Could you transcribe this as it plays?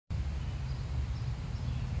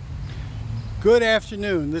Good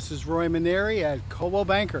afternoon. This is Roy Maneri at Coldwell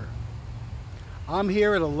Banker. I'm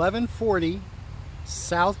here at 1140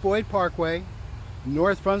 South Boyd Parkway,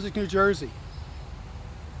 North Brunswick, New Jersey.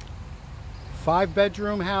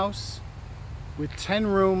 5-bedroom house with 10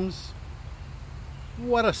 rooms.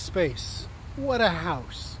 What a space. What a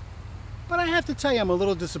house. But I have to tell you, I'm a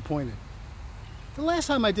little disappointed. The last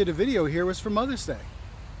time I did a video here was for Mother's Day.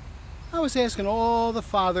 I was asking all the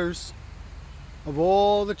fathers of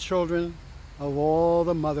all the children, of all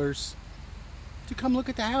the mothers, to come look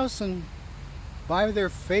at the house and buy their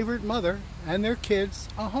favorite mother and their kids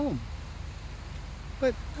a home.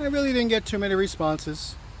 But I really didn't get too many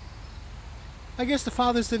responses. I guess the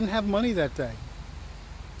fathers didn't have money that day.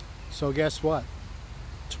 So guess what?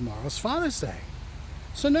 Tomorrow's Father's Day.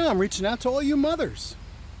 So now I'm reaching out to all you mothers.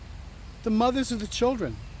 The mothers of the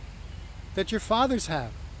children that your fathers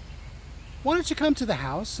have. Why don't you come to the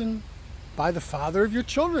house and buy the father of your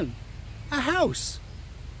children a house?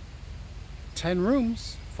 10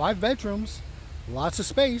 rooms, 5 bedrooms, lots of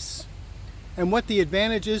space. And what the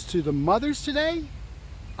advantage is to the mothers today,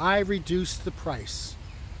 I reduced the price.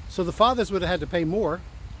 So the fathers would have had to pay more,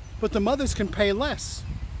 but the mothers can pay less.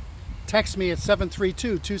 Text me at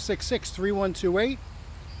 732-266-3128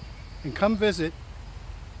 and come visit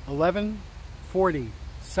 1140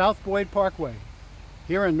 South Boyd Parkway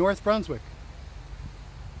here in North Brunswick.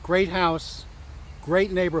 Great house,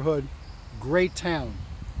 great neighborhood, great town.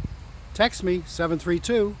 Text me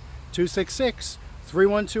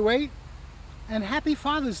 732-266-3128 and happy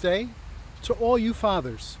Father's Day to all you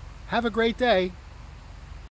fathers. Have a great day.